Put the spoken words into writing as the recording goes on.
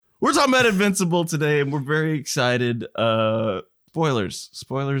We're talking about Invincible today, and we're very excited. Spoilers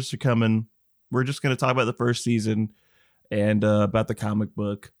are coming. We're just going to talk about the first season and about the comic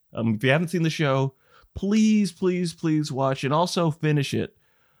book. If you haven't seen the show, please watch and also finish it,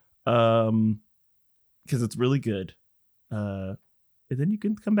 because it's really good. And then you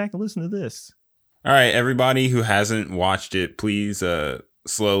can come back and listen to this. All right, everybody who hasn't watched it, please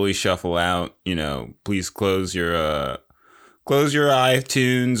slowly shuffle out. Please close your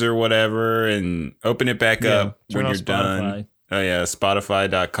iTunes or whatever and open it back up when you're done. Oh yeah,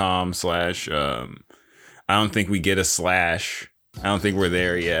 Spotify.com/ I don't think we get a slash. I don't think we're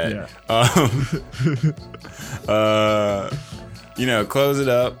there yet. Yeah. Close it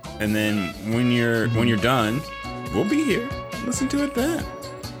up, and then when you're done, we'll be here. Listen to it then.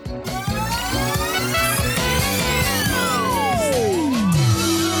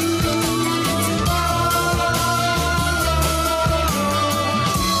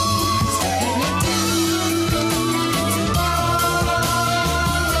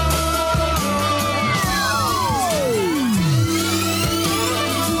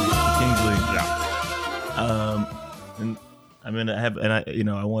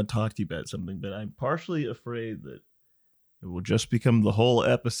 I want to talk to you about something, but I'm partially afraid that it will just become the whole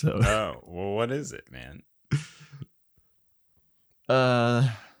episode. Oh, well, what is it, man?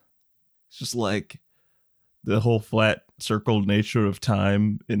 It's just like the whole flat circle nature of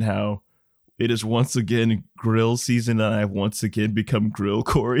time and how it is once again grill season, and I've once again become Grill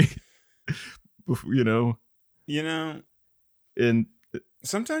Corey. And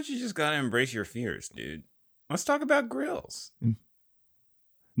sometimes you just gotta embrace your fears, dude. Let's talk about grills.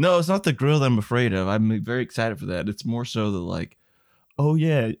 No, it's not the grill that I'm afraid of. I'm very excited for that. It's more so that oh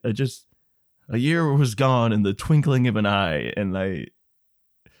yeah, just a year was gone in the twinkling of an eye, and I'm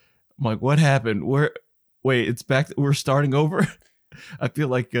like, what happened? Wait, it's back. We're starting over. I feel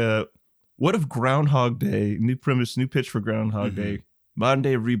like, what if Groundhog Day, new premise, new pitch for Groundhog Day, modern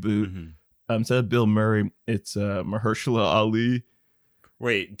day reboot. Instead of Bill Murray, it's Mahershala Ali.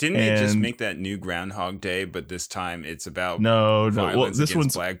 Wait, didn't they just make that new Groundhog Day, but this time it's about violence well, this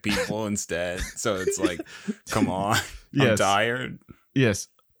against black people instead? So it's like, come on, I'm tired. Yes.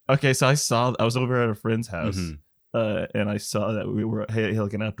 Okay, so I was over at a friend's house, and I saw that we were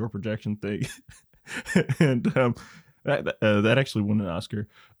like an outdoor projection thing, and that actually won an Oscar.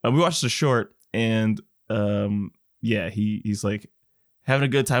 We watched the short, and he's like having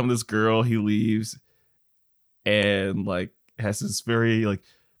a good time with this girl. He leaves, and has this very like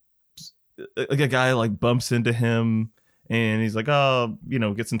a guy bumps into him, and he's like, oh,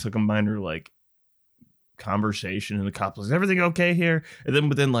 gets into a minor conversation, and the cop is, everything okay here? And then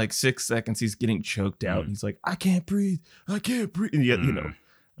within 6 seconds he's getting choked out, and he's like, I can't breathe, and yet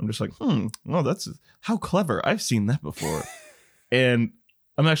I'm just like, well, that's how clever. I've seen that before. And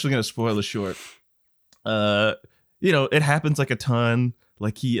I'm actually gonna spoil the short. It happens a ton.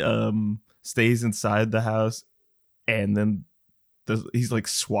 He stays inside the house, and then he's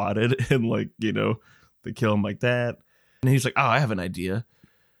swatted, and they kill him like that. And he's like, oh, I have an idea.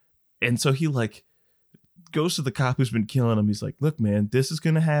 And so he goes to the cop who's been killing him. He's like, look, man, this is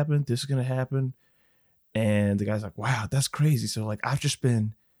gonna happen. And the guy's like, wow, that's crazy. So I've just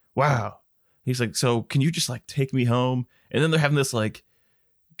been, wow. He's like, so can you just take me home? And then they're having this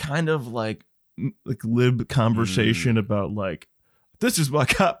kind of lib conversation about this is my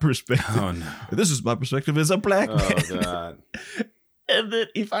cop perspective. Oh no. This is my perspective as a black man. Oh God. And then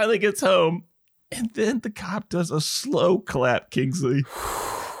he finally gets home, and then the cop does a slow clap, Kingsley.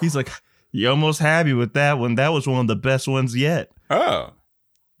 He's like, you almost happy with that one? That was one of the best ones yet. Oh.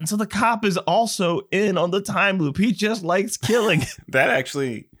 And so the cop is also in on the time loop. He just likes killing. That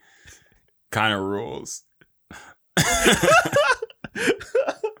actually kind of rules.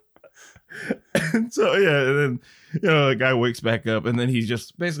 And so, and then, the guy wakes back up, and then he's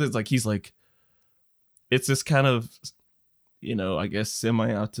just basically, it's this kind of, I guess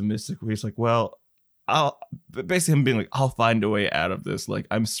semi-optimistic where he's like, well, basically him being like, I'll find a way out of this.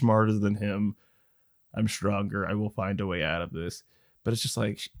 I'm smarter than him. I'm stronger. I will find a way out of this. But it's just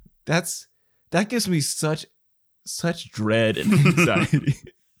that gives me such dread and anxiety.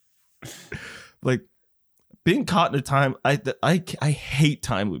 Being caught in a time, I hate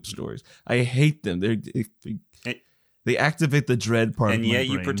time loop stories. I hate them. They activate the dread part, and of my yet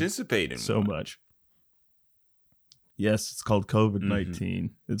you brain participate in so one. much. Yes, it's called COVID-19.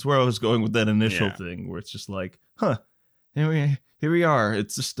 It's where I was going with that initial thing, where it's just here we are.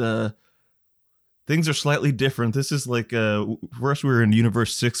 It's just things are slightly different. This is first we were in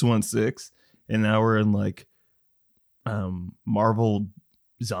Universe 616, and now we're in Marvel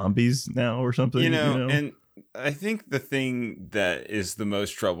Zombies now or something. And I think the thing that is the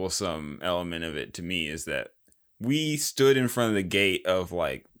most troublesome element of it to me is that we stood in front of the gate of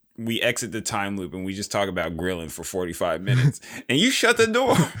like, we exit the time loop and we just talk about grilling for 45 minutes and you shut the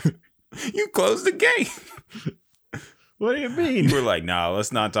door. You closed the gate. What do you mean? You were like, nah,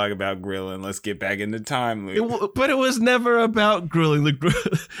 let's not talk about grilling. Let's get back into time loop. But it was never about grilling.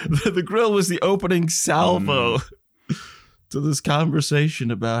 The grill was the opening salvo to this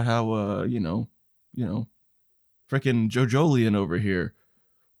conversation about how, freaking Joe Jolian over here.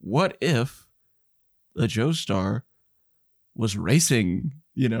 What if the Joestar was racing,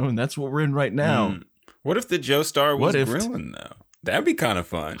 and that's what we're in right now. What if the Joestar was grilling, though? That'd be kind of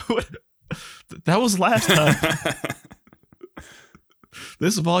fun. That was last time.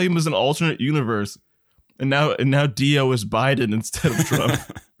 This volume is an alternate universe. And now Dio is Biden instead of Trump.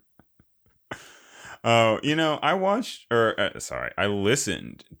 Oh, I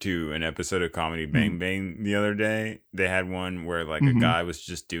listened to an episode of Comedy Bang Bang the other day. They had one where like a guy was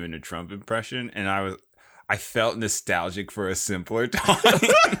just doing a Trump impression, and I felt nostalgic for a simpler time.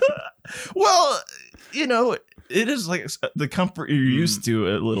 Well, it is like the comfort you're used to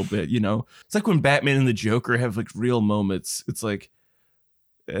a little bit, It's like when Batman and the Joker have like real moments. It's like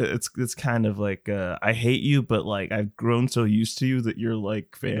it's kind of like I hate you, but like I've grown so used to you that you're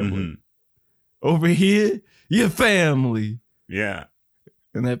like family. Over here, you're family. Yeah.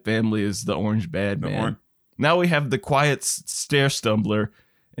 And that family is the Orange Bad Man. Now we have the quiet stair stumbler,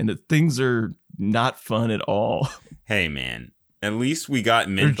 and things are not fun at all. Hey, man. At least we got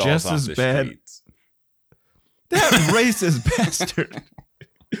menthols off the streets. That racist bastard.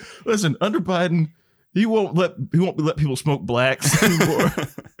 Listen, under Biden, he won't let people smoke blacks anymore.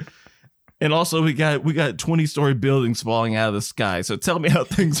 And also we got 20-story buildings falling out of the sky. So tell me how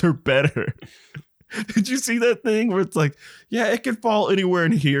things are better. Did you see that thing where it's like, yeah, it could fall anywhere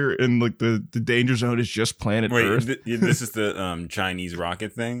in here, and like the danger zone is just planet Earth. This is the Chinese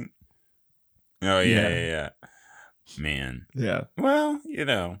rocket thing. Oh yeah. Man. Yeah. Well,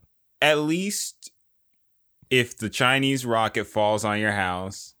 at least if the Chinese rocket falls on your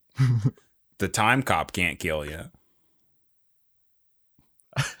house, the time cop can't kill you.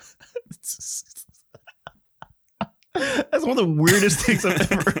 That's one of the weirdest things I've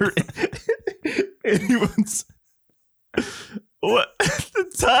ever heard. Anyone's. What?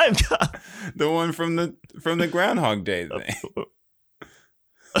 The time cop. The one from the Groundhog Day thing.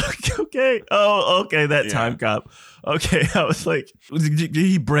 Okay. Oh, okay. That time cop. Okay. I was like, did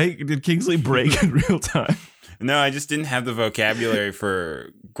he break? Did Kingsley break in real time? No, I just didn't have the vocabulary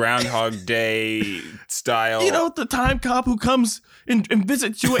for Groundhog Day style. The time cop who comes and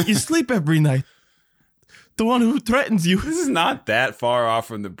visits you at your sleep every night. The one who threatens you. This is not that far off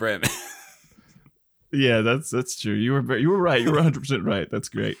from the premise. Yeah, that's true. You were right. You were 100% right. That's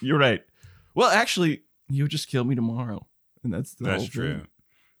great. You're right. Well, actually, you would just kill me tomorrow, and that's true. Thing.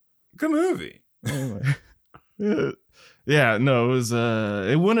 Good movie. Anyway. Yeah. No, it was.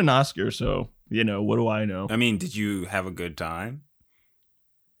 It won an Oscar, so what do I know? I mean, did you have a good time?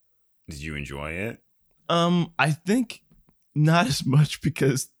 Did you enjoy it? I think not as much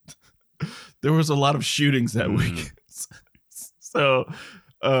because there was a lot of shootings that week. So,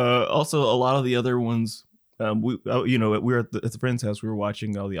 also a lot of the other ones, we were at the friend's house. We were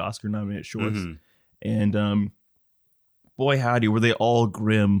watching all the Oscar nominated shorts, and boy howdy, were they all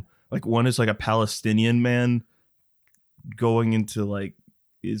grim. Like one is like a Palestinian man going into like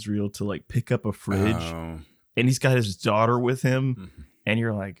Israel to like pick up a fridge, and he's got his daughter with him, and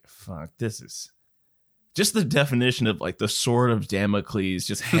you're like, fuck, this is just the definition of like the sword of Damocles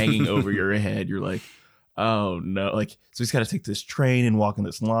just hanging over your head. You're like, oh no. Like, so he's got to take this train and walk in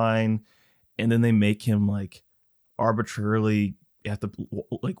this line, and then they make him like arbitrarily have to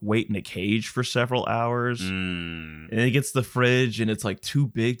like wait in a cage for several hours, and he gets the fridge, and it's like too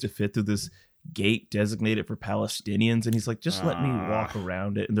big to fit through this gate designated for Palestinians, and he's like, just let me walk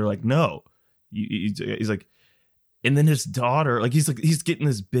around it, and they're like, no. He's like, and then his daughter, like he's getting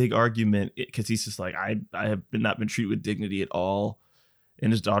this big argument because he's just like, I have not been treated with dignity at all,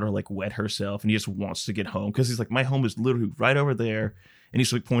 and his daughter like wet herself, and he just wants to get home because he's like, my home is literally right over there. And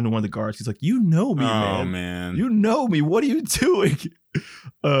he's like pointing to one of the guards. He's like, you know me, man. Oh, man. You know me. What are you doing?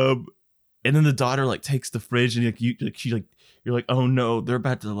 And then the daughter like takes the fridge, and you're like, oh no, they're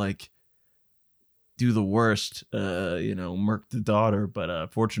about to like do the worst, murk the daughter.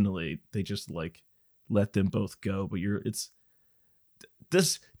 But fortunately, they just like let them both go. But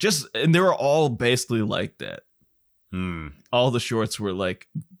and they were all basically like that. All the shorts were like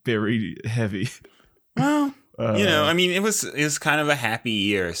very heavy. Well. I mean, it was kind of a happy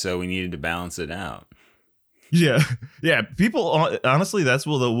year, so we needed to balance it out. Yeah. People honestly, that's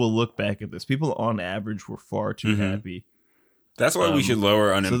what we'll look back at this. People on average were far too happy. That's why we should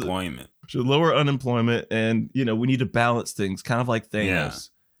lower unemployment. Should lower unemployment, and we need to balance things, kind of like Thanos.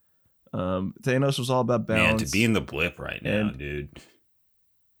 Thanos was all about balance. Man, to be in the blip right now, dude.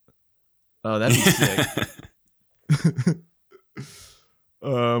 Oh, that'd be sick.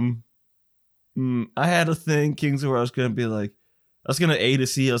 I had a thing, Kings, where I was gonna be like, I was gonna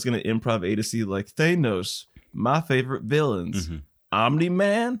improv A to C like Thanos, my favorite villains,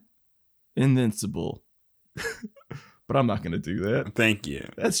 Omni-Man, Invincible. But I'm not gonna do that. Thank you.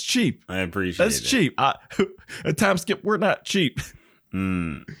 That's cheap. I appreciate it. That's cheap. At time skip, we're not cheap.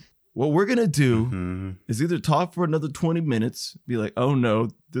 What we're gonna do is either talk for another 20 minutes, be like, oh no,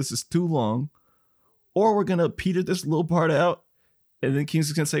 this is too long, or we're gonna peter this little part out, and then Kings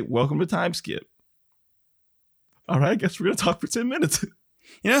is gonna say, welcome to time skip. All right, I guess we're gonna talk for 10 minutes.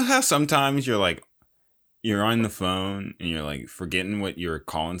 You know how sometimes you're on the phone and you're like forgetting what you're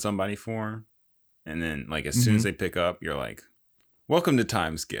calling somebody for, and then like as soon as they pick up, you're like, welcome to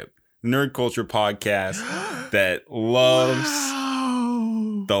Time Skip, nerd culture podcast that loves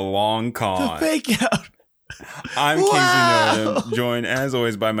the long con. The fake out. I'm Kingsley Nolan, joined as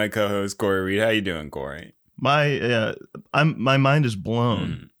always by my co-host Corey Reed. How you doing, Corey? My mind is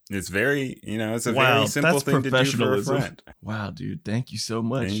blown. It's very, it's a very simple thing to do for a friend. Wow, dude, thank you so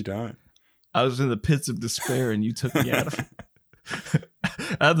much. Anytime. I was in the pits of despair, and you took me out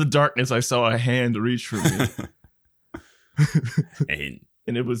of the darkness. I saw a hand reach for me, and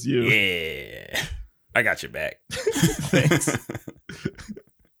it was you. Yeah, I got your back. Thanks.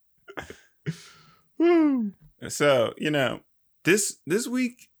 So, this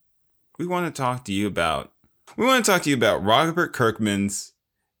week we want to talk to you about Robert Kirkman's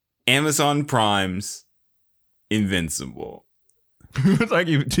Amazon Prime's Invincible. We're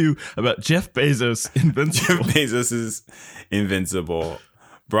talking too about Jeff Bezos' Invincible. Jeff Bezos' Invincible,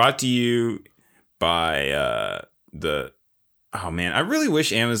 brought to you by I really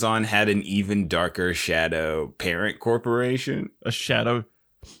wish Amazon had an even darker shadow parent corporation. A shadow.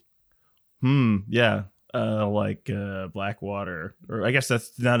 Yeah. Like Blackwater, or I guess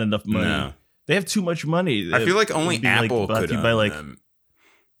that's not enough money. No. They have too much money. I feel like only Apple could own them.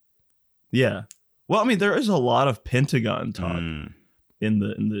 Yeah. Well, I mean, there is a lot of Pentagon talk in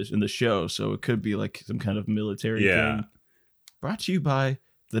the show, so it could be like some kind of military thing. Brought to you by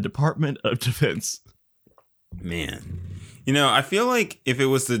the Department of Defense. Man, I feel like if it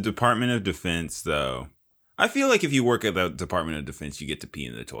was the Department of Defense, though, I feel like if you work at the Department of Defense, you get to pee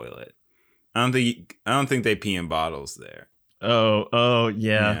in the toilet. I don't think they pee in bottles there. Oh,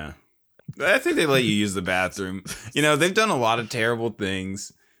 yeah. I think they let you use the bathroom. They've done a lot of terrible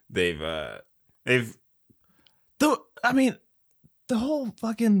things. The whole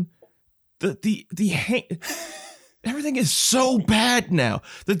fucking everything is so bad now.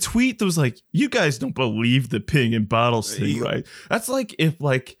 The tweet that was like, you guys don't believe the peeing in bottles thing, right? That's like if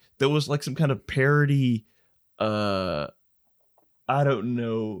there was like some kind of parody, I don't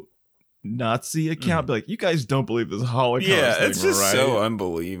know, Nazi account, be like, you guys don't believe this Holocaust thing, it's just right? so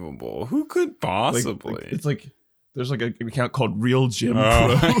unbelievable. Who could possibly? It's like there's like an account called Real Jim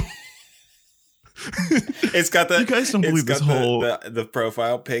Crow. It's got the. You guys don't believe this whole. The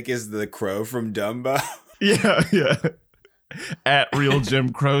profile pic is the crow from Dumbo. Yeah. At Real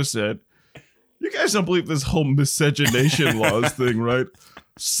Jim Crow said, you guys don't believe this whole miscegenation laws thing, right?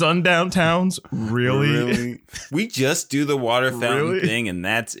 Sundown towns, really? We just do the water fountain thing, and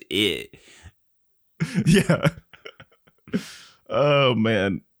that's it. Yeah. Oh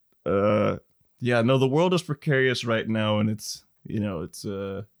man. Yeah. No, the world is precarious right now, and it's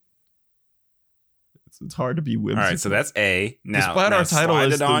hard to be whimsical. All right, so that's A. Now, despite our title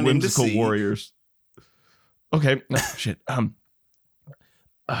as the Whimsical Warriors. Okay. No, shit.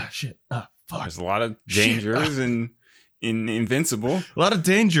 Shit. Fuck. There's a lot of dangers in Invincible. A lot of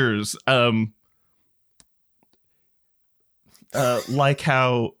dangers. Like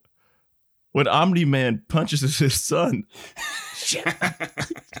how when Omni-Man punches his son. Shit.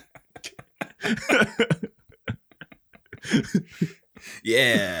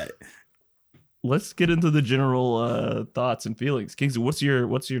 Yeah. Let's get into the general thoughts and feelings. Kingsley, what's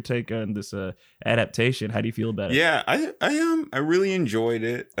your take on this adaptation? How do you feel about it? Yeah, I really enjoyed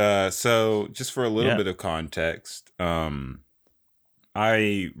it. So just for a little bit of context,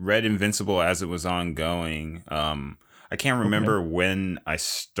 I read Invincible as it was ongoing. I can't remember when I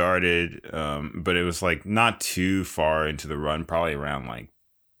started, but it was like not too far into the run, probably around like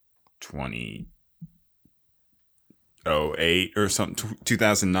 2008 or something,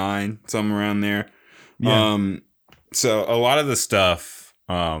 2009, something around there. Yeah. So a lot of the stuff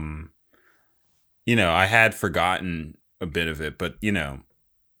I had forgotten a bit of it, but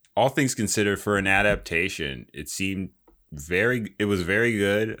all things considered, for an adaptation, it was very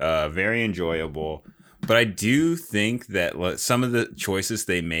good, very enjoyable. But I do think that some of the choices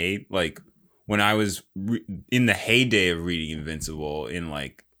they made, like when I was in the heyday of reading Invincible in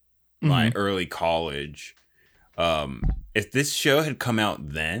like my early college, if this show had come out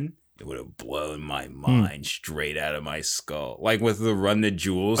then, it would have blown my mind straight out of my skull. Like with the Run the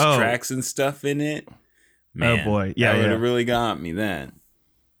Jewels tracks and stuff in it. Man, oh boy, yeah, that would have really got me then.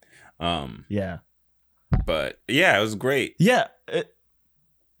 Yeah, but yeah, it was great. Yeah,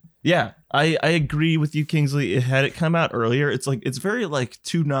 I agree with you, Kingsley. Had it come out earlier, it's very like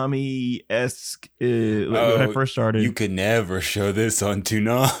Toonami-esque. When I first started, you could never show this on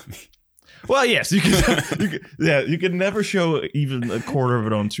Toonami. Well, yes, you could never show even a quarter of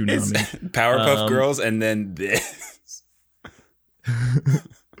it on Toonami. It's Powerpuff Girls, and then this.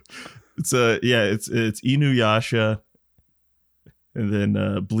 It's Inuyasha. And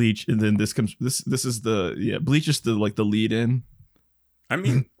then Bleach, and then this comes. This is Bleach is the lead in. I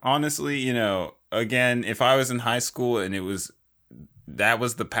mean, honestly, again, if I was in high school and that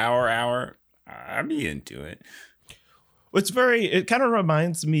was the Power Hour, I'd be into it. It kind of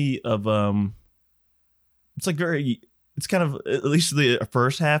reminds me of it's kind of, at least the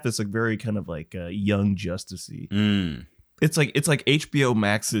first half, it's like very kind of like Young Justice-y. It's like HBO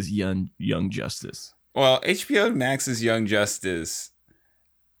Max's Young Justice. Well, HBO Max's Young Justice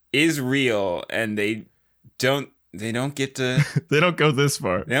is real, and they don't get to they don't go this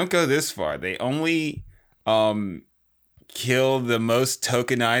far. They don't go this far. They only kill the most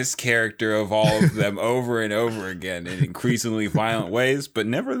tokenized character of all of them over and over again in increasingly violent ways, but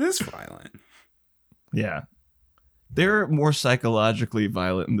never this violent. Yeah. They're more psychologically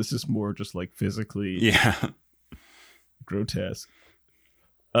violent, and this is more just like physically grotesque.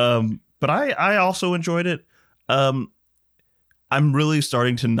 But I also enjoyed it. I'm really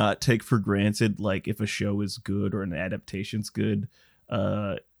starting to not take for granted like if a show is good or an adaptation's good.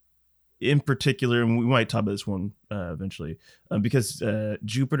 In particular, and we might talk about this one eventually, because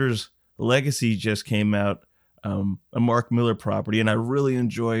Jupiter's Legacy just came out, a Mark Miller property, and I really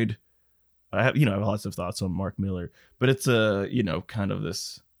enjoyed. I have lots of thoughts on Mark Miller, but it's kind of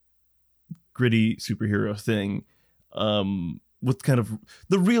this gritty superhero thing. With kind of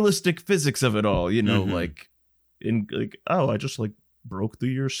the realistic physics of it all, like I just like broke through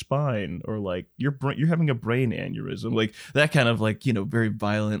your spine, or like you're having a brain aneurysm, like that kind of like very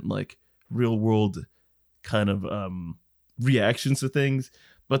violent, like real world kind of reactions to things.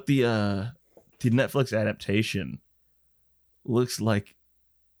 But the Netflix adaptation looks like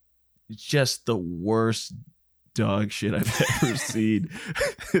just the worst dog shit I've ever seen.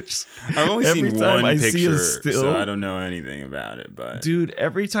 I've only seen one picture, so I don't know anything about it. But dude,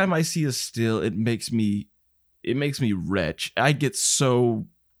 every time I see a still, it makes me retch. I get so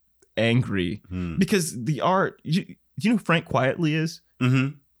angry because the art. You know who Frank Quietly is?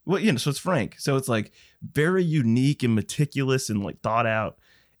 Mm-hmm. Well, so it's Frank. So it's like very unique and meticulous and like thought out,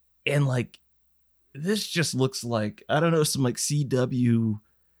 and like this just looks like, I don't know, some like CW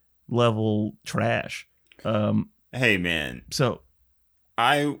level trash. Hey man, so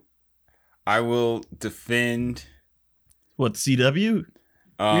I will defend what, CW? You're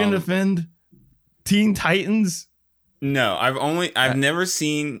gonna defend Teen Titans? No, I've never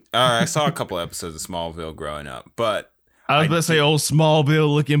seen. I saw a couple episodes of Smallville growing up, but I was about to say old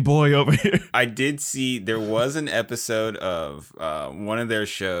Smallville looking boy over here. I did see there was an episode of one of their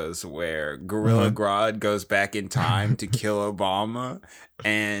shows where Gorilla Grodd goes back in time to kill Obama.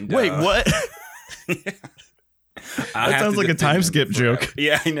 And wait, what? That sounds like a time skip joke.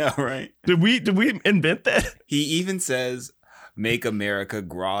 Yeah, I know, right? Did we invent that? He even says, "Make America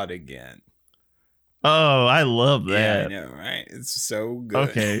Grodd again." Oh, I love that. Yeah, I know, right? It's so good.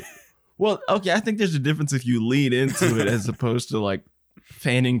 Okay. Well, okay, I think there's a difference if you lean into it as opposed to like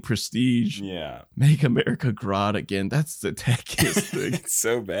fanning prestige. Yeah. Make America Grodd again. That's the techiest thing. It's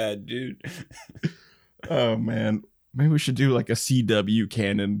so bad, dude. Oh man. Maybe we should do like a CW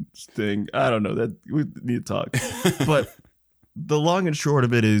canon thing. I don't know. That we need to talk. But the long and short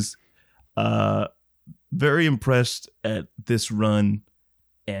of it is very impressed at this run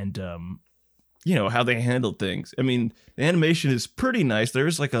and how they handled things. I mean, the animation is pretty nice.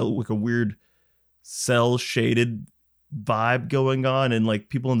 There's like a weird cell shaded vibe going on, and like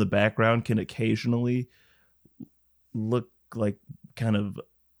people in the background can occasionally look like kind of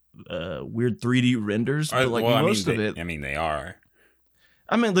weird 3D renders, but like most of it. I mean, they are.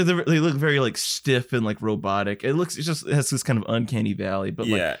 I mean, they look very like stiff and like robotic. It has this kind of uncanny valley, but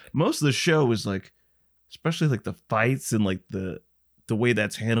like most of the show is like, especially like the fights and like the way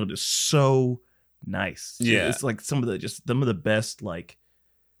that's handled is so nice. Yeah. It's like some of the best, like,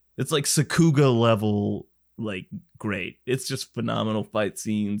 it's like Sakuga level, like, great. It's just phenomenal fight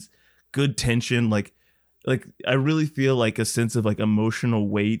scenes, good tension. Like I really feel like a sense of like emotional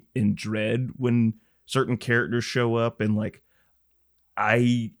weight and dread when certain characters show up, and like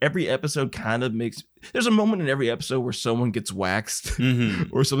every episode kind of makes, there's a moment in every episode where someone gets waxed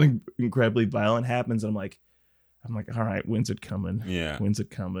or something incredibly violent happens, and I'm like, all right, when's it coming? Yeah. When's it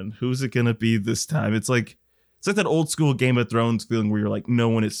coming? Who's it gonna be this time? It's like that old school Game of Thrones feeling where you're like, no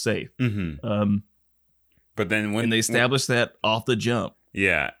one is safe. But then when they establish that off the jump.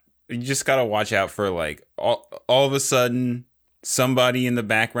 Yeah. You just gotta watch out for like all of a sudden somebody in the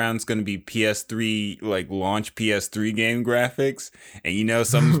background's gonna be PS3, like launch PS3 game graphics, and you know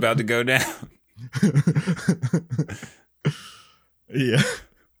something's about to go down. Yeah.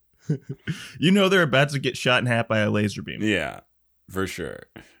 You know they're about to get shot in half by a laser beam. Yeah, for sure.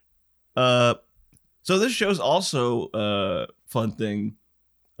 So this show's also fun thing.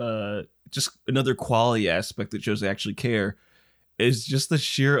 Just another quality aspect that shows they actually care is just the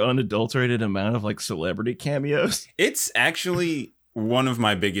sheer unadulterated amount of like celebrity cameos. It's actually one of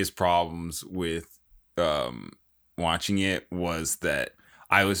my biggest problems with watching it was that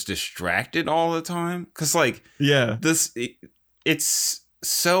I was distracted all the time. Cause like, yeah, it's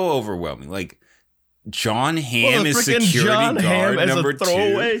so overwhelming. Like John Hamm is security John guard Hamm as number a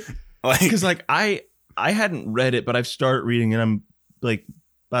throwaway. 2. Like, cause like I hadn't read it, but I've started reading and I'm like,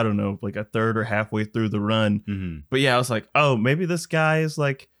 I don't know, like a third or halfway through the run. But yeah, I was like, oh, maybe this guy is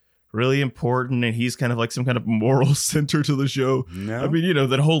like really important and he's kind of like some kind of moral center to the show. No. I mean, you know,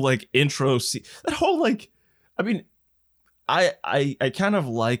 that whole like intro that whole like, I mean, I kind of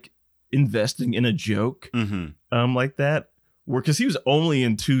like investing in a joke like that, where because he was only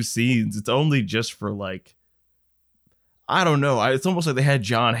in 2 scenes. It's only just for like, I don't know. It's almost like they had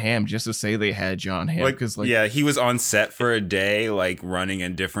John Hamm just to say they had John Hamm. Like, yeah, he was on set for a day, like running a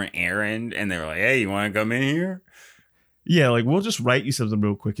different errand, and they were like, "Hey, you want to come in here?" Yeah, like we'll just write you something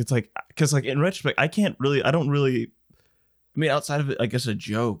real quick. It's like, because like in retrospect, I don't really. I mean, outside of it, I guess a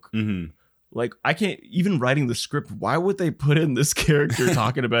joke. Like I can't even writing the script. Why would they put in this character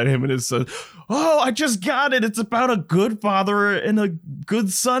talking about him and his son? Oh, I just got it. It's about a good father and a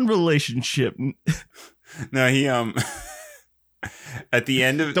good son relationship. No, he at the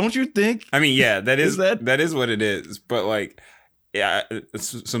end of, don't you think? I mean, yeah, that is what it is. But like, yeah,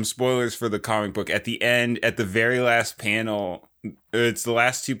 some spoilers for the comic book. At the end, at the very last panel, it's the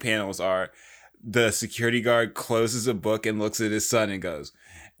last 2 panels are the security guard closes a book and looks at his son and goes,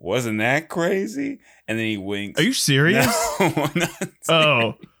 "Wasn't that crazy?" And then he winks. Are you serious? No, I'm not serious.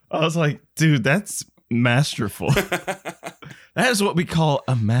 I was like, dude, that's masterful. That is what we call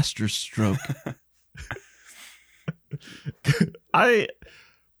a master stroke. I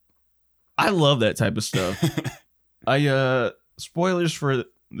love that type of stuff. Spoilers for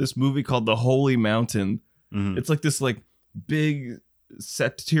this movie called The Holy Mountain. It's like this like big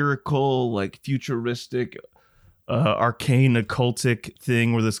satirical, like futuristic, arcane occultic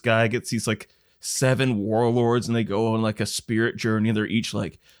thing where this guy gets these like 7 warlords and they go on like a spirit journey, and they're each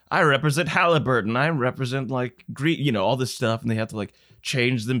like, I represent Halliburton, I represent like Greek, you know, all this stuff, and they have to like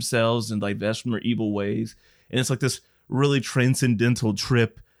change themselves and divest from their evil ways. And it's like this really transcendental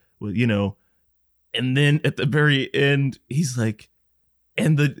trip with, you know, and then at the very end, he's like,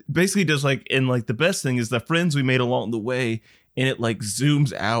 and basically does like, and like the best thing is the friends we made along the way, and it like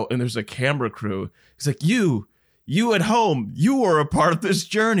zooms out and there's a camera crew. He's like, you at home, you are a part of this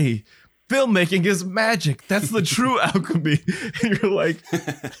journey. Filmmaking is magic. That's the true alchemy. And you're like,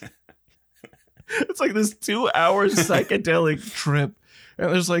 it's like this 2-hour psychedelic trip.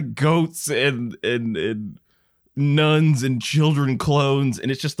 And there's like goats and nuns and children clones,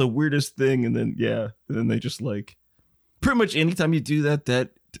 and it's just the weirdest thing. And then they just like, pretty much anytime you do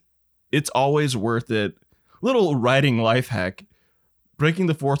that it's always worth it. Little writing life hack: breaking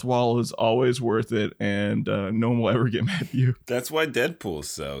the fourth wall is always worth it, and no one will ever get mad at you. That's why Deadpool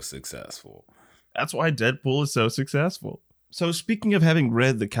is so successful. So speaking of having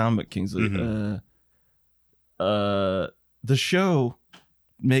read the comic, Kingsley, the show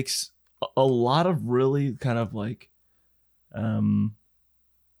makes a lot of really kind of like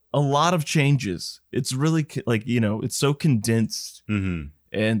a lot of changes. It's really like, you know, it's so condensed, and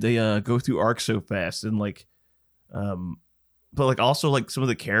they go through arcs so fast, and like but like also like some of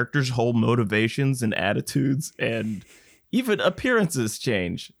the characters' whole motivations and attitudes and even appearances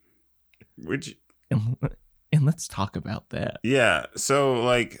change, which and let's talk about that. Yeah, so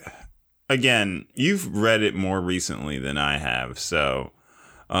like, again, you've read it more recently than I have, so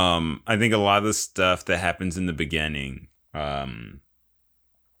I think a lot of the stuff that happens in the beginning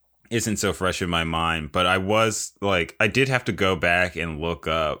isn't so fresh in my mind, but I was like, I did have to go back and look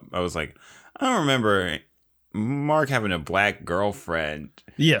up. I was like, I don't remember Mark having a black girlfriend.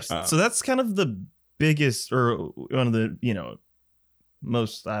 Yes. So that's kind of the biggest, or one of the,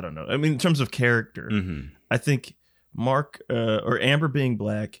 most, I don't know. I mean, in terms of character, I think Mark or Amber being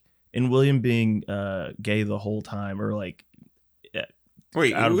black and William being gay the whole time, or like,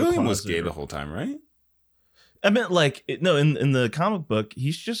 wait, William was gay the whole time, right? I meant like, no, in the comic book,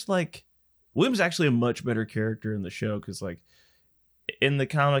 he's just like, William's actually a much better character in the show, because like in the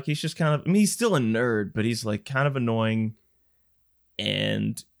comic, he's just kind of, I mean, he's still a nerd, but he's like kind of annoying,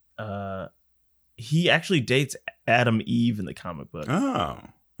 and he actually dates Adam Eve in the comic book. Oh,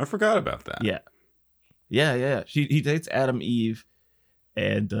 I forgot about that. Yeah. He dates Adam Eve,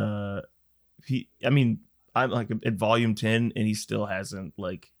 and I'm like at volume 10, and he still hasn't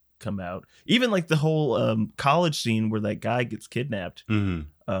like come out. Even like the whole college scene where that guy gets kidnapped,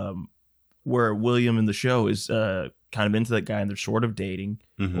 where William in the show is kind of into that guy, and they're sort of dating,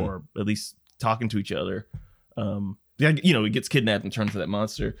 or at least talking to each other. He gets kidnapped and turns to that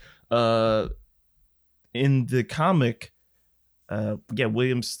monster. In the comic,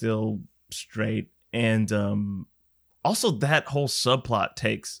 William's still straight, and also that whole subplot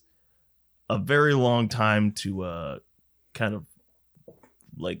takes a very long time to kind of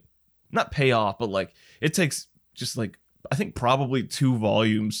like not pay off, but like it takes just like, I think probably 2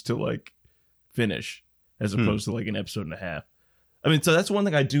 volumes to like finish, as opposed to like an episode and a half. I mean, so that's one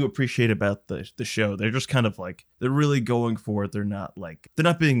thing I do appreciate about the show. They're just kind of like, they're really going for it. They're not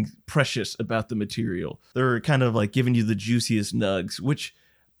being precious about the material. They're kind of like giving you the juiciest nugs, which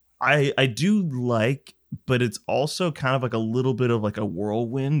I do like, but it's also kind of like a little bit of like a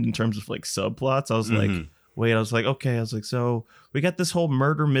whirlwind in terms of like subplots. I was like, okay, so we got this whole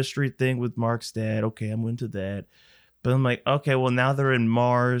murder mystery thing with Mark's dad. Okay, I'm into that. But I'm like, okay, well, now they're in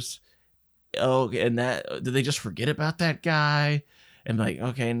Mars. Oh, and that, did they just forget about that guy? And like,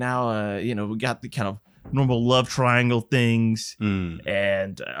 okay, now we got the kind of normal love triangle things,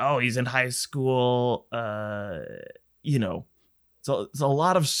 and he's in high school. So it's a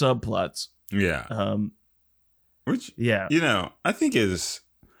lot of subplots. Yeah. Which I think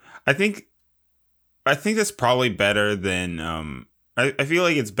that's probably better than I feel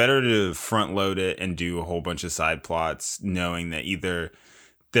like it's better to front load it and do a whole bunch of side plots, knowing that either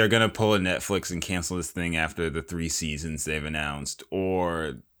they're going to pull a Netflix and cancel this thing after the 3 seasons they've announced,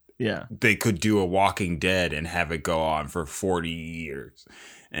 or they could do a Walking Dead and have it go on for 40 years.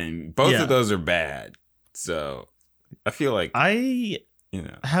 And both of those are bad. So I feel like I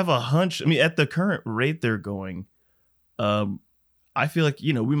have a hunch. I mean, at the current rate they're going, I feel like,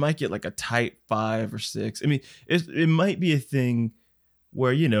 we might get like a tight 5 or 6. I mean, it might be a thing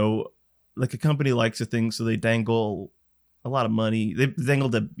where, like a company likes a thing, so they dangle a lot of money. They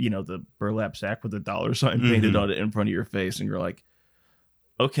dangled the burlap sack with a dollar sign painted on it in front of your face, and you're like,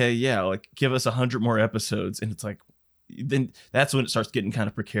 okay, yeah, like give us 100 more episodes, and it's like, then that's when it starts getting kind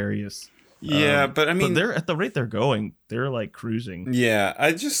of precarious. Yeah, but I mean, they're at the rate they're going, they're like cruising. Yeah,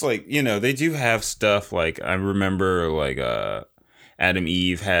 I just like, they do have stuff like, I remember like Adam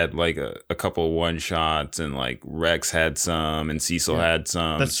Eve had like a couple one shots, and like Rex had some, and Cecil had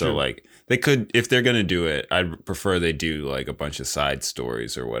some. That's so true. Like they could, if they're gonna do it, I'd prefer they do like a bunch of side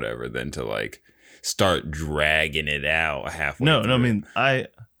stories or whatever than to like start dragging it out halfway. No, I mean, I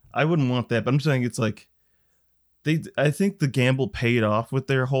wouldn't want that, but I'm saying it's like I think the gamble paid off with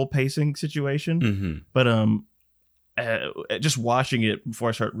their whole pacing situation. But just watching it before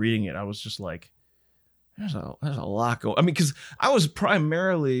I start reading it, I was just like, there's a lot going. I mean, because I was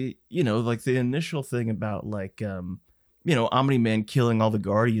primarily, like the initial thing about like, Omni-Man killing all the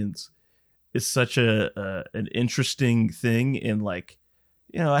Guardians is such an interesting thing, and like,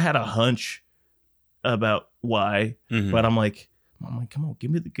 I had a hunch about why, but I'm like, come on,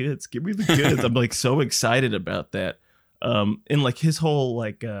 give me the goods. I'm like so excited about that. And like his whole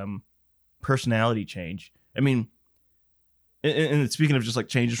like personality change. I mean, and speaking of just like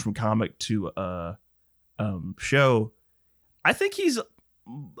changes from comic to show, I think he's a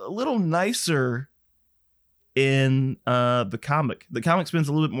little nicer in the comic. The comic spends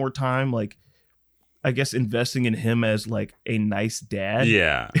a little bit more time, like, I guess, investing in him as like a nice dad.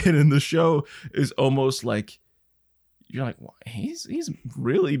 Yeah. And in the show is almost like, you're like, well, he's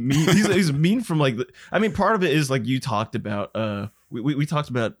really mean. He's mean from like, I mean, part of it is like you talked about, we talked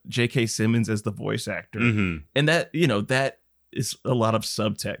about J.K. Simmons as the voice actor, and that, that is a lot of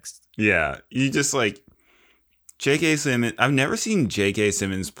subtext. Yeah. You just like J.K. Simmons. I've never seen J.K.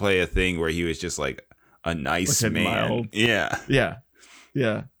 Simmons play a thing where he was just like a nice man. Mild. Yeah.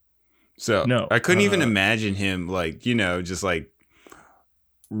 So no, I couldn't even imagine him like, just like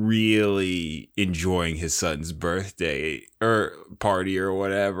really enjoying his son's birthday or party or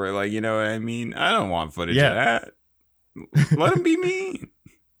whatever. Like, you know what I mean? I don't want footage of that. Let him be mean.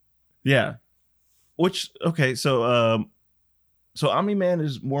 Yeah. Which, okay, so Omni-Man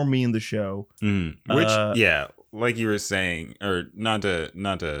is more me in the show. Which, yeah, like you were saying, or not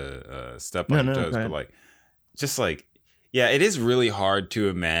to step on your toes, but like, just like, yeah, it is really hard to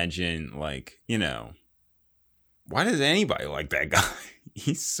imagine, like, you know, why does anybody like that guy?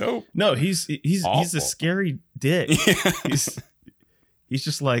 He's so he's a scary dick. Yeah. He's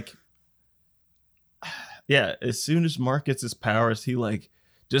just like, yeah. As soon as Mark gets his powers, he like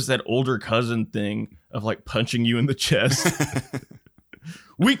does that older cousin thing of like punching you in the chest,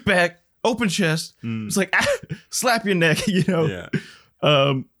 weak back, open chest. It's like slap your neck, you know.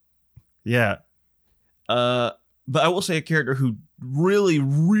 Yeah. But I will say a character who really,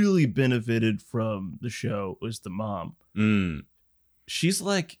 really benefited from the show was the mom. She's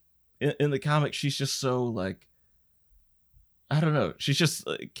like, in the comic, she's just so like, I don't know. She's just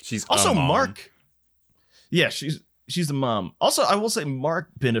like, she's also Mark. Yeah, she's the mom. Also, I will say Mark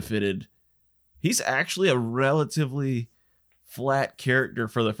benefited. He's actually a relatively flat character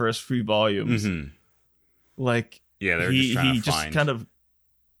for the first few volumes. Like, yeah, they're just trying to just find kind of,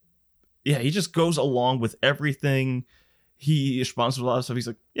 yeah, he just goes along with everything. He responds to a lot of stuff. He's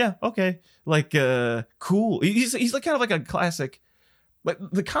like, yeah, okay, like, cool. He's like kind of like a classic.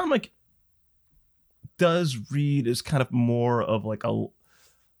 But the comic does read as kind of more of like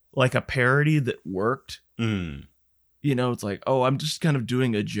a parody that worked. You know, it's like, oh, I'm just kind of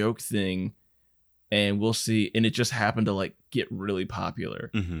doing a joke thing, and we'll see. And it just happened to like get really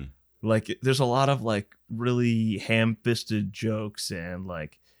popular. Like, there's a lot of like really ham-fisted jokes, and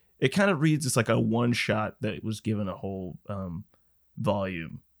like it kind of reads as like a one shot that was given a whole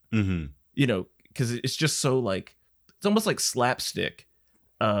volume. You know, because it's just so like, it's almost like slapstick.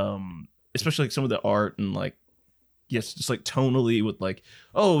 Especially like some of the art and like, yes, just like tonally with like,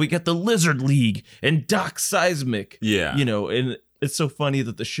 oh, we got the Lizard League and Doc Seismic. Yeah. You know, and it's so funny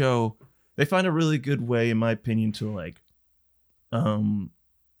that the show, they find a really good way, in my opinion, to like,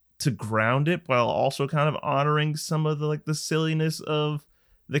 to ground it while also kind of honoring some of the like the silliness of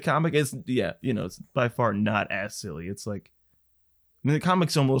the comic. It's, yeah, you know, it's by far not as silly. It's like, I mean, the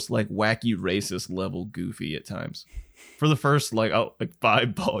comic's almost like wacky racist level goofy at times for the first like 5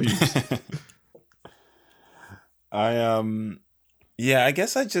 volumes. Yeah, I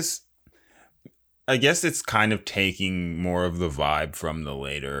guess it's kind of taking more of the vibe from the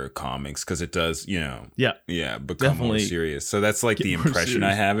later comics, because it does, you know, become definitely more serious. So that's like the impression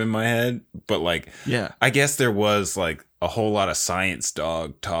I have in my head. But like, yeah, I guess there was like a whole lot of Science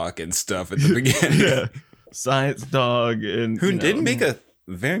Dog talk and stuff at the beginning. Yeah, Science Dog, and who didn't make a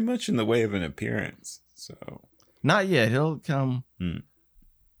very much in the way of an appearance. So not yet. He'll come.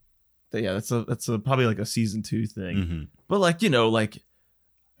 But yeah, that's a probably like a season 2 thing. But like, you know, like,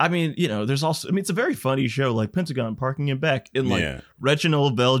 I mean, you know, there's also, I mean, it's a very funny show, like Pentagon Parking and Back in like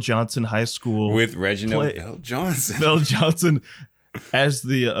Reginald Bell Johnson High School with Reginald Bell Johnson. Bell Johnson as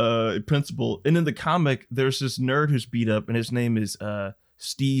the principal. And in the comic, there's this nerd who's beat up, and his name is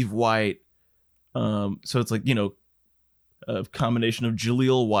Steve White. So it's like, you know, a combination of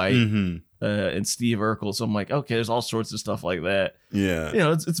Jaleel White and Steve Urkel. So I'm like, okay, there's all sorts of stuff like that. Yeah, you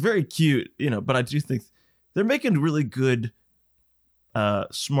know, it's very cute, you know, but I do think they're making really good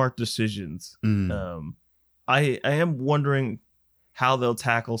smart decisions. I am wondering how they'll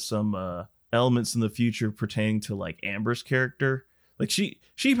tackle some elements in the future pertaining to like Amber's character. Like she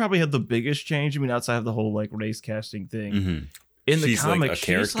probably had the biggest change. I mean, outside of the whole like race casting thing. In the comic, like a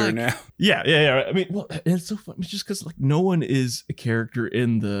character like, now. Yeah. I mean, well, it's so funny. It's just because like no one is a character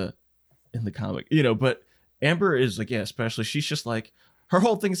in the comic, you know. But Amber is like, yeah, especially she's just like, her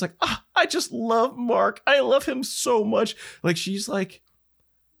whole thing is like, I just love Mark. I love him so much. Like she's kind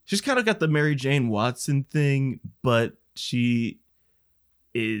of got the Mary Jane Watson thing, but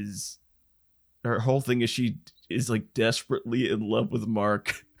her whole thing is she is like desperately in love with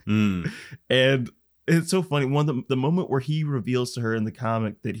Mark. And it's so funny. The moment where he reveals to her in the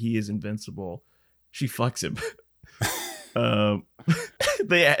comic that he is invincible, she fucks him.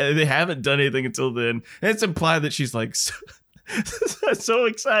 They haven't done anything until then, and it's implied that she's like so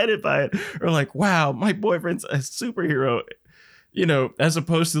excited by it, or like, wow, my boyfriend's a superhero, you know, as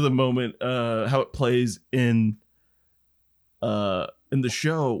opposed to the moment how it plays in the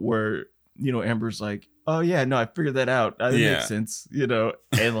show where, you know, Amber's like, oh yeah, no, I figured that out. That makes sense, you know,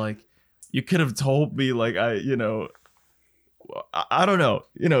 and like, you could have told me, like, I don't know,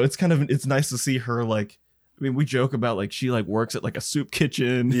 you know, it's nice to see her, like, I mean, we joke about like she like works at like a soup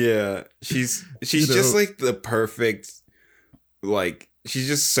kitchen. Yeah, she's just like the perfect like she's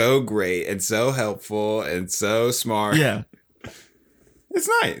just so great and so helpful and so smart. Yeah. It's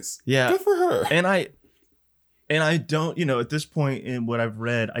nice. Yeah. Good for her. And I don't, at this point in what I've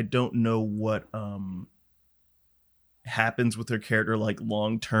read, I don't know what happens with her character like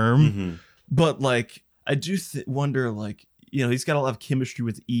long term. Mm-hmm. But like I do wonder, like, he's got a lot of chemistry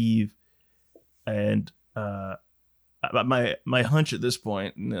with Eve, and my hunch at this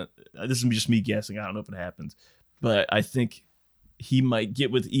point, this is just me guessing, I don't know if it happens, but I think he might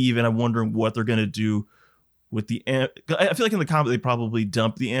get with Eve, and I'm wondering what they're gonna do with the I feel like in the comic they probably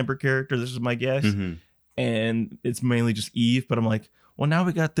dumped the Amber character. This is my guess. Mm-hmm. And it's mainly just Eve, but I'm like, well, now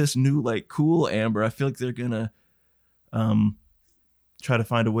we got this new like cool Amber. I feel like they're gonna try to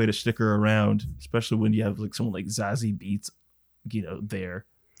find a way to stick her around, especially when you have like someone like Zazie Beetz, there.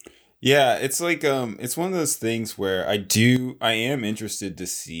 Yeah, it's like it's one of those things where I am interested to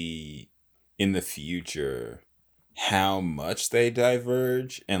see in the future how much they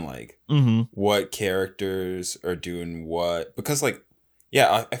diverge and like what characters are doing what, because like,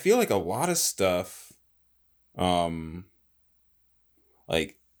 yeah, I feel like a lot of stuff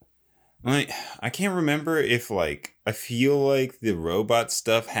like I can't remember if like I feel like the robot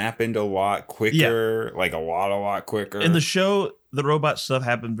stuff happened a lot quicker, like a lot quicker. In the show, the robot stuff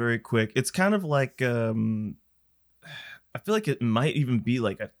happened very quick. It's kind of like I feel like it might even be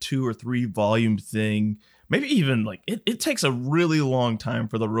like a 2 or 3 volume thing. Maybe even like it takes a really long time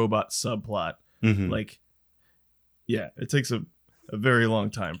for the robot subplot. Like, yeah, it takes a very long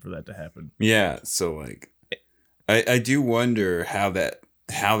time for that to happen. Yeah, so like I do wonder how that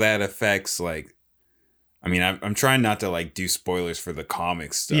affects, like, I mean, I'm trying not to like do spoilers for the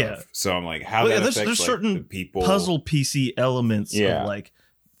comic stuff. Yeah. So I'm like, how that affects there's like, certain the people puzzle PC elements of like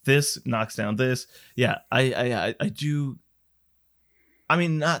this knocks down this. Yeah, I do. I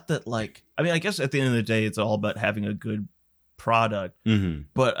mean, not that like, I mean, I guess at the end of the day, it's all about having a good product.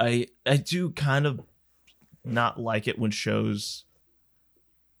 But I do kind of not like it when shows,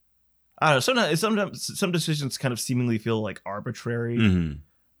 I don't know, sometimes some decisions kind of seemingly feel like arbitrary.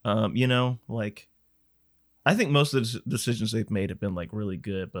 Like I think most of the decisions they've made have been like really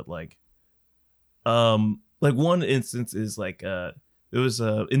good, but like one instance is like it was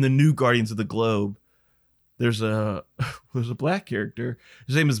in the new Guardians of the Globe, there's a black character.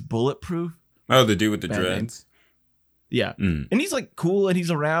 His name is Bulletproof. Oh, the dude with the dreads. Yeah. And he's like cool and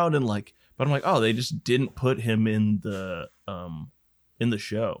he's around and like, but I'm like, oh, they just didn't put him in the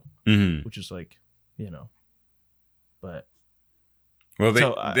show, which is like, but well,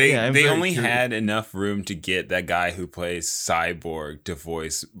 they only had enough room to get that guy who plays Cyborg to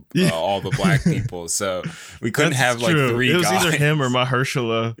voice all the black people, so we couldn't have like 3 guys. It was either him or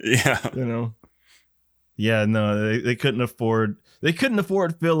Mahershala. Yeah, Yeah, no, they couldn't afford. They couldn't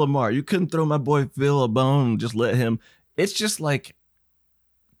afford Phil Lamar. You couldn't throw my boy Phil a bone. Just let him. It's just like,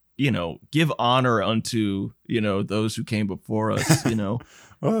 give honor unto, those who came before us,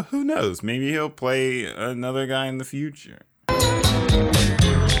 Well, who knows? Maybe he'll play another guy in the future.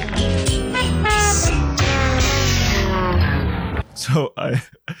 So I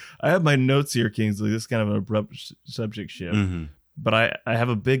have my notes here, Kingsley. This is kind of an abrupt subject shift. But I have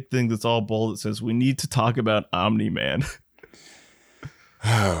a big thing that's all bold that says we need to talk about Omni-Man.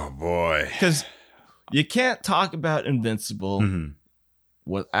 Oh, boy. Because you can't talk about Invincible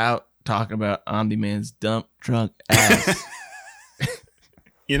without talking about Omni-Man's dump truck ass.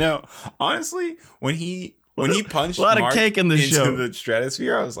 Honestly, when he punched a lot Mark of cake in the into show. The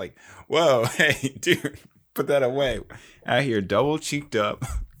stratosphere, I was like, whoa, hey, dude, put that away. Out here double cheeked up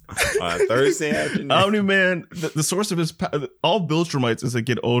on a Thursday afternoon. Omni-Man, the source of his power, all Bilstromites, as they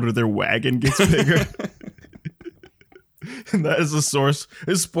get older, their wagon gets bigger. And that is the source.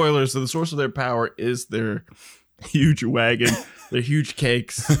 It's spoilers. So the source of their power is their huge wagon, their huge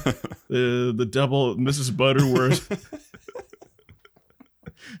cakes, the double Mrs. Butterworth.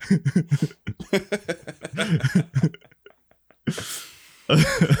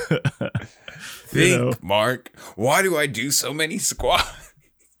 Think, Mark, why do I do so many squats?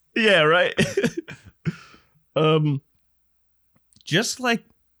 Yeah, right. Just like,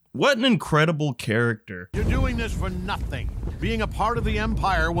 what an incredible character. You're doing this for nothing. Being a part of the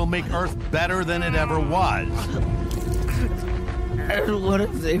Empire will make Earth better than it ever was. And what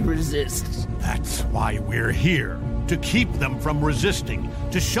if they resist? That's why we're here. To keep them from resisting.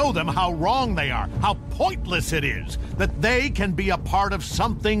 To show them how wrong they are. How pointless it is. That they can be a part of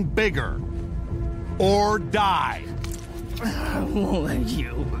something bigger. Or die. I won't let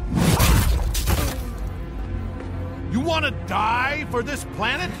you. You want to die for this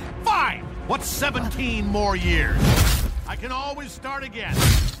planet? Fine! What's 17 more years? I can always start again.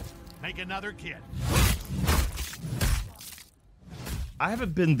 Make another kid. I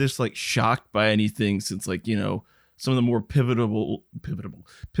haven't been this like shocked by anything since like, you know, some of the more pivotal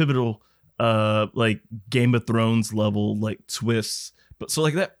like Game of Thrones level like twists. But so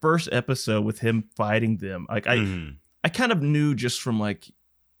like that first episode with him fighting them, like I kind of knew just from like,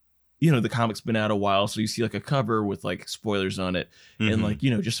 you know, the comic's been out a while, so you see like a cover with like spoilers on it and like,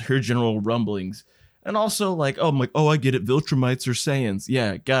 you know, just her general rumblings. And also like, oh, I'm like, oh, I get it. Viltrumites are Saiyans.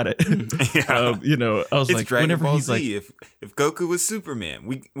 Yeah, got it. Yeah. You know, I was It's like, Dragon whenever Ball he's Z. like, if Goku was Superman,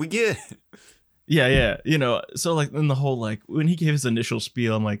 we get it. yeah, you know, so like in the whole like when he gave his initial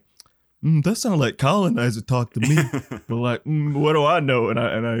spiel, I'm like, that sounded like colonizer talk to me. But like, what do I know? And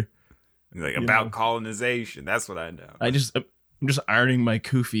I Like about colonization. That's what I know. I'm just ironing my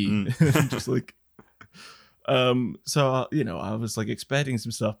kufi, just like, so you know, I was like expecting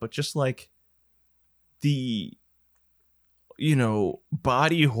some stuff, but just like the, you know,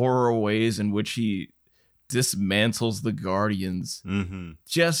 body horror ways in which he dismantles the Guardians,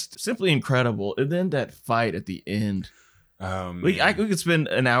 just simply incredible. And then that fight at the end, we could spend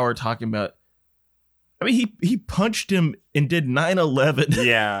an hour talking about. I mean, he punched him and did 9/11.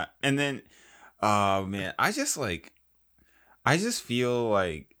 Yeah, and then, oh man, I just feel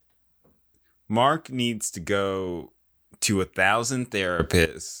like Mark needs to go to 1,000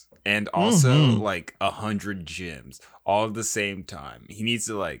 therapists and also like 100 gyms all at the same time. He needs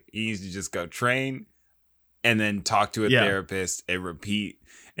to just go train and then talk to a therapist and repeat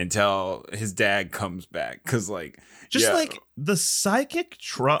until his dad comes back. Cause like, like the psychic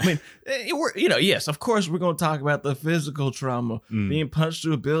trauma. I mean, you know, yes, of course we're going to talk about the physical trauma, being punched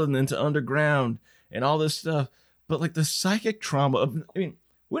through a building into underground and all this stuff. But like the psychic trauma of, I mean,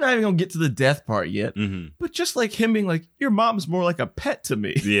 we're not even going to get to the death part yet, but just like him being like, your mom's more like a pet to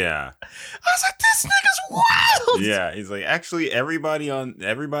me. Yeah. I was like, this nigga's wild. Yeah. He's like, actually, everybody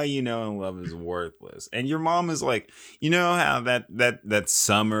you know and love is worthless. And your mom is like, you know how that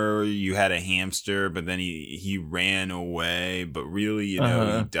summer you had a hamster, but then he ran away, but really, you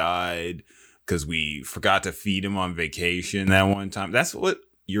know, he died because we forgot to feed him on vacation that one time. That's what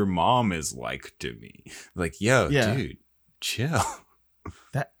your mom is like to me. Like, yo, dude, chill.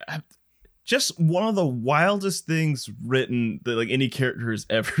 That just one of the wildest things written that like any character has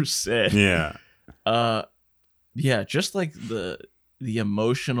ever said. Yeah. Just like the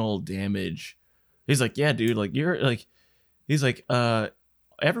emotional damage. He's like, yeah, dude, like you're like, he's like,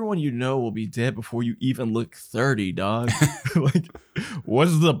 everyone you know will be dead before you even look 30, dog. Like,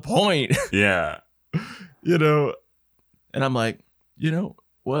 what's the point? Yeah. You know, and I'm like, you know,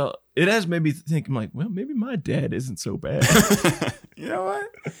 well, it has made me think, I'm like, well, maybe my dad isn't so bad. You know what?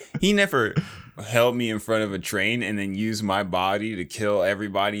 He never held me in front of a train and then used my body to kill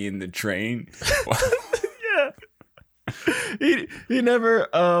everybody in the train. Yeah. He never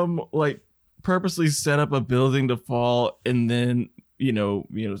like purposely set up a building to fall and then you know,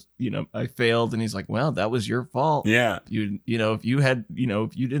 I failed and he's like, well, that was your fault. Yeah. You know, if you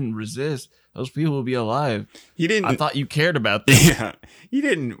didn't resist, those people would be alive. He didn't. I thought you cared about them. Yeah. He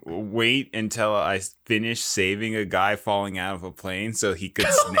didn't wait until I finished saving a guy falling out of a plane so he could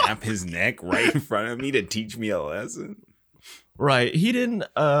snap his neck right in front of me to teach me a lesson. Right. He didn't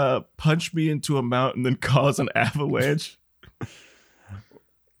punch me into a mountain and cause an avalanche.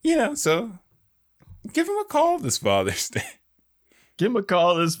 You know, so give him a call this Father's Day. Give him a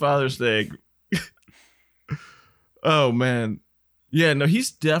call this Father's Day. Oh man. Yeah, no,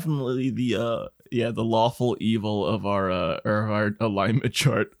 he's definitely the lawful evil of our alignment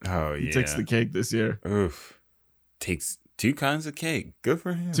chart. Oh yeah. He takes the cake this year. Oof. Takes 2 kinds of cake. Good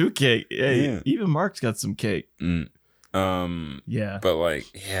for him. 2 cake. Yeah. Even Mark's got some cake. Yeah. But like,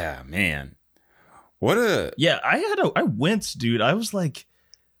 yeah, man. What a I winced, dude. I was like,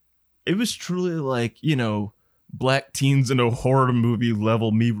 it was truly like, you know, black teens in a horror movie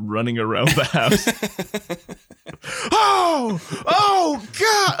level me running around the house. oh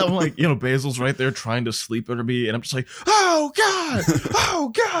God. I'm like, you know, Basil's right there trying to sleep under me. And I'm just like, oh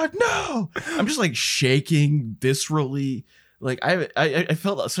God, no. I'm just like shaking viscerally. Like I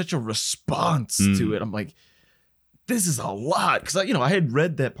felt such a response to it. I'm like, this is a lot. Cause I had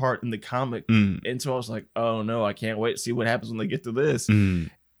read that part in the comic. And so I was like, oh no, I can't wait to see what happens when they get to this. And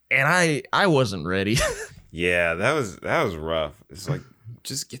I wasn't ready. Yeah, that was rough. It's like,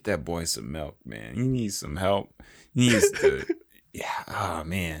 just get that boy some milk, man. He needs some help. He needs to. Yeah. Oh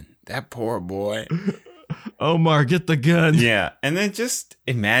man, that poor boy. Omar, get the gun. Yeah, and then just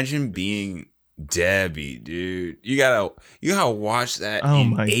imagine being Debbie, dude. You gotta watch that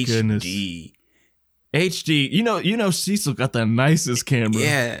in HD. Goodness. HD. You know, Cecil got the nicest camera.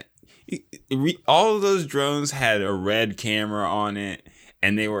 Yeah. All of those drones had a red camera on it.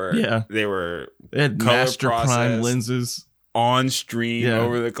 And they had Master Prime lenses. on stream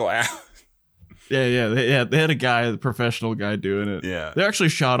over the cloud. Yeah. They had a guy, a professional guy, doing it. Yeah, they actually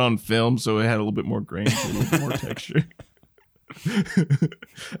shot on film, so it had a little bit more grain, a little bit more texture.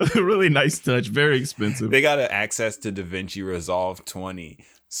 A really nice touch, very expensive. They got access to DaVinci Resolve 20,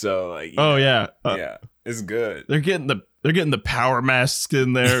 so like, yeah, it's good. They're getting the power masks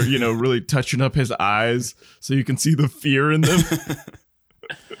in there, really touching up his eyes so you can see the fear in them.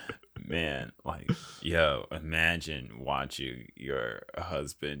 Man, like, yo, imagine watching your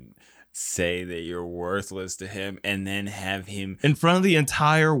husband say that you're worthless to him and then have him in front of the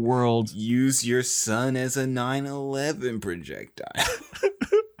entire world use your son as a 9/11 projectile.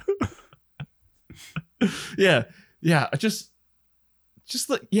 yeah just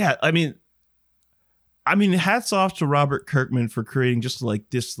like, I mean hats off to Robert Kirkman for creating just like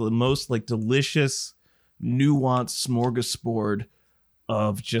this, the most like delicious nuanced smorgasbord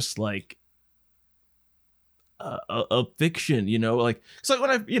of just like a fiction, like, so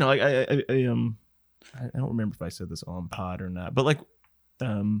when I don't remember if I said this on pod or not, but like,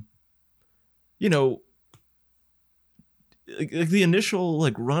 like the initial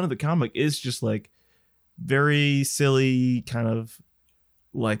like run of the comic is just like very silly, kind of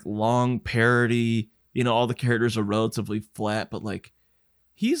like long parody, all the characters are relatively flat, but like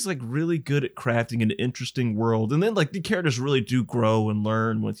he's like really good at crafting an interesting world, and then like the characters really do grow and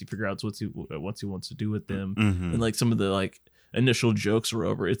learn once he figure out what he wants to do with them. And like some of the like initial jokes are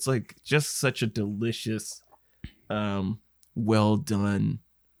over. It's like just such a delicious, well done,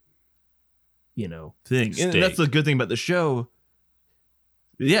 thing. Steak. And that's the good thing about the show.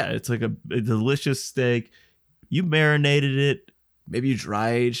 Yeah, it's like a delicious steak. You marinated it, maybe you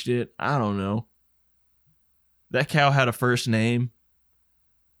dry aged it. I don't know. That cow had a first name.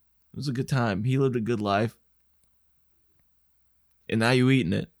 It was a good time. He lived a good life. And now you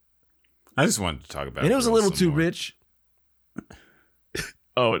eating it. I just wanted to talk about it. And it was a little too rich.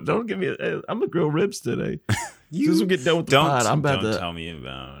 Oh, don't give me I'm gonna grill ribs today. As soon as we get done with the pod, I'm about to... Don't tell me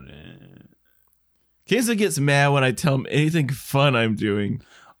about it. Kingsley gets mad when I tell him anything fun I'm doing.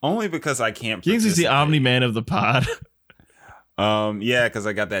 Only because I can't Kingsley's the Omni-Man of the pod. Yeah, because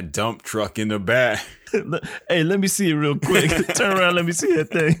I got that dump truck in the back. Hey, let me see it real quick. Turn around, let me see that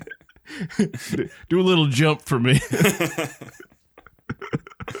thing. Do a little jump for me.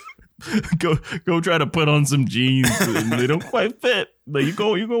 Go try to put on some jeans. And they don't quite fit, but you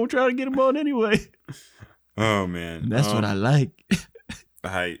go try to get them on anyway. Oh man, and that's what I like.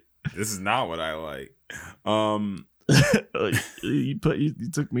 This is not what I like. You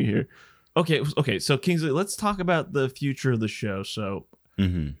took me here. Okay. So Kingsley, let's talk about the future of the show. So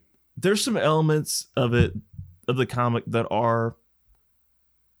there's some elements of the comic that are,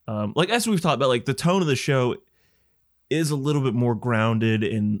 like as we've talked about, like the tone of the show is a little bit more grounded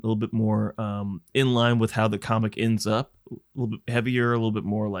and a little bit more in line with how the comic ends up. A little bit heavier, a little bit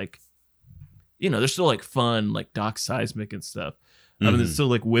more like, there's still like fun, like Doc Seismic and stuff. I mean, it's still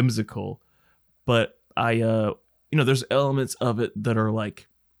like whimsical, but there's elements of it that are like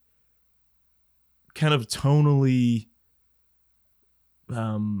kind of tonally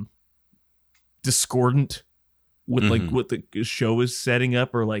discordant with like what the show is setting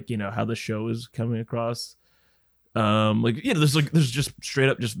up, or like how the show is coming across. There's just straight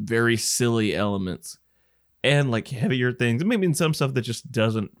up just very silly elements and like heavier things, and maybe in some stuff that just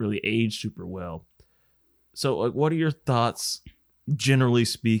doesn't really age super well. So like, what are your thoughts, generally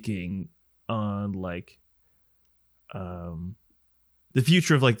speaking, on like the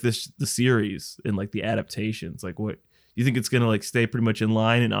future of like the series and like the adaptations? Like, what you think it's gonna like stay pretty much in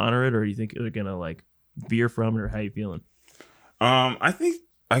line and honor it, or you think they're gonna like veer from it, or how you feeling?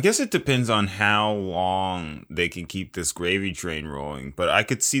 I guess it depends on how long they can keep this gravy train rolling, but I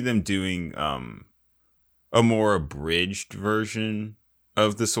could see them doing a more abridged version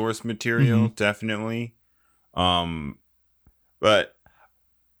of the source material, definitely. But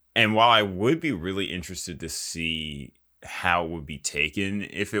while I would be really interested to see how it would be taken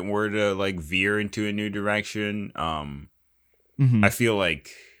if it were to like veer into a new direction, I feel like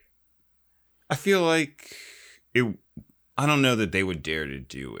it. I don't know that they would dare to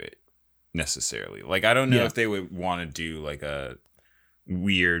do it necessarily. Like, I don't know if they would want to do like a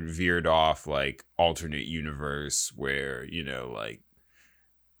weird veered off like alternate universe where like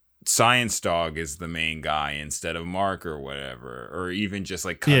Science Dog is the main guy instead of Mark or whatever, or even just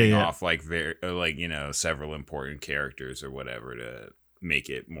like cutting off like several important characters or whatever to make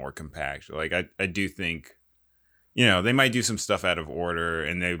it more compact. Like I do think they might do some stuff out of order,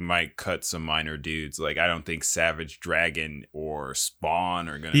 and they might cut some minor dudes. Like, I don't think Savage Dragon or Spawn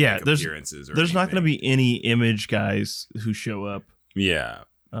are going to make appearances. There's not going to be any Image guys who show up. Yeah.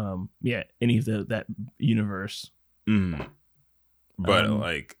 Any of that universe. But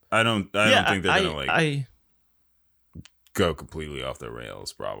like, I don't think they're gonna like go completely off the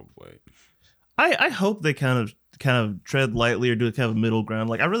rails. Probably. I hope they kind of tread lightly or do a kind of middle ground.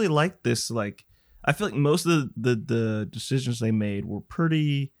 Like I really like this. Like I feel like most of the decisions they made were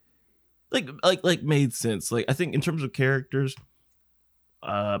pretty like made sense. Like I think in terms of characters,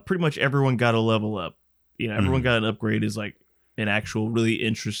 pretty much everyone got a level up. You know, everyone got an upgrade is like an actual really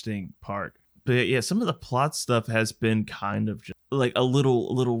interesting part. But yeah, some of the plot stuff has been kind of just like a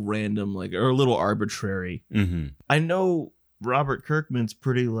little random, like or a little arbitrary. I know Robert Kirkman's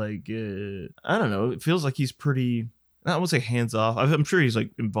pretty like I don't know. It feels like he's pretty. I won't say hands off. I'm sure he's like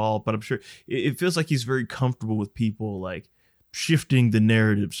involved, but I'm sure it feels like he's very comfortable with people like shifting the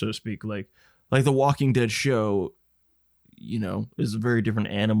narrative, so to speak. Like the Walking Dead show, you know, is a very different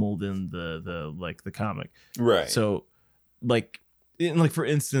animal than the like the comic, right? So like for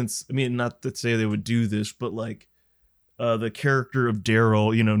instance, I mean, not to say they would do this, but like the character of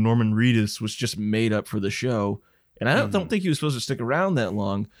Daryl, you know, Norman Reedus was just made up for the show. And I don't think he was supposed to stick around that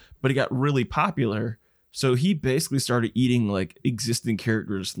long, but he got really popular. So he basically started eating like existing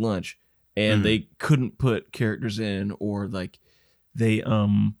characters' lunch, and they couldn't put characters in, or like they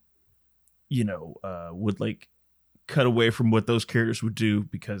would like cut away from what those characters would do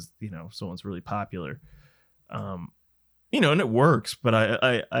because, you know, someone's really popular. You know, and it works, but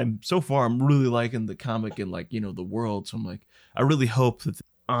I'm so far I'm really liking the comic and like, you know, the world. So I'm like, I really hope that they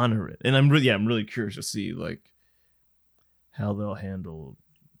honor it. And I'm really curious to see like how they'll handle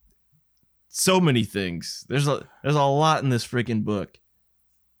so many things. There's a lot in this freaking book.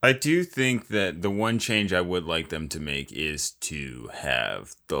 I do think that the one change I would like them to make is to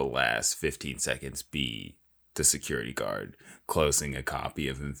have the last 15 seconds be the security guard closing a copy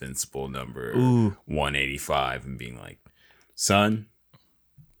of Invincible number 185 and being like, son,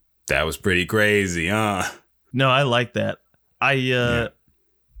 that was pretty crazy, huh? No, I like that. I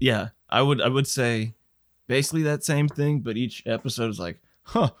would say basically that same thing, but each episode is like,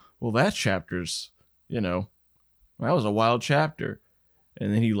 well, that chapter's, you know, that was a wild chapter.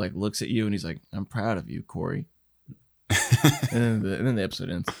 And then he like looks at you and he's like, I'm proud of you, Corey. and then the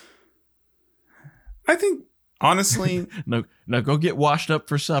episode ends. I think, honestly... no, go get washed up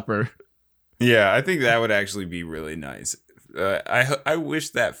for supper. Yeah, I think that would actually be really nice. I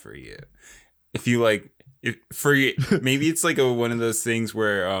wish that for you. If you like... maybe it's like one of those things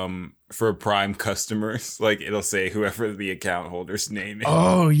where for Prime customers, like it'll say whoever the account holder's name is.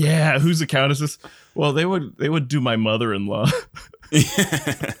 Oh yeah, whose account is this? Well, they would do my mother-in-law.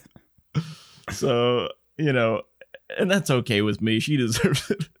 Yeah. So, you know, and that's okay with me. She deserves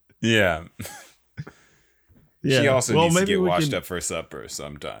it. Yeah. Yeah. She also needs to get washed up for supper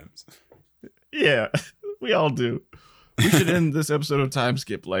sometimes. Yeah, we all do. We should end this episode of Time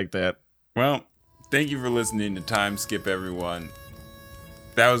Skip like that. Well, thank you for listening to Time Skip, everyone.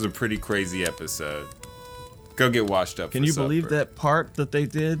 That was a pretty crazy episode. Go get washed up. Can you believe that part that they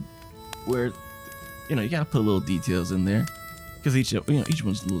did where, you know, you gotta put little details in there because each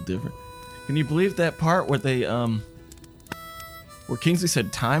one's a little different. Can you believe that part where they where Kingsley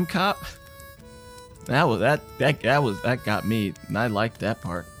said "time cop"? That got me, and I liked that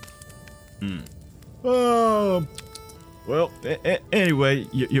part. Oh, well. Anyway,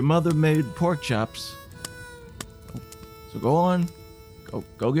 your mother made pork chops, so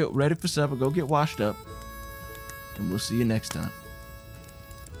go get ready for supper. Go get washed up, and we'll see you next time.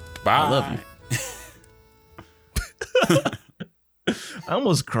 Bye. I love you. I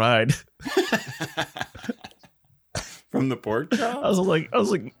almost cried. From the pork chop? I was like,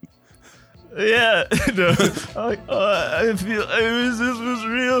 yeah. No, I feel this was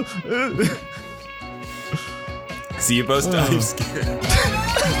real. See you post time skip.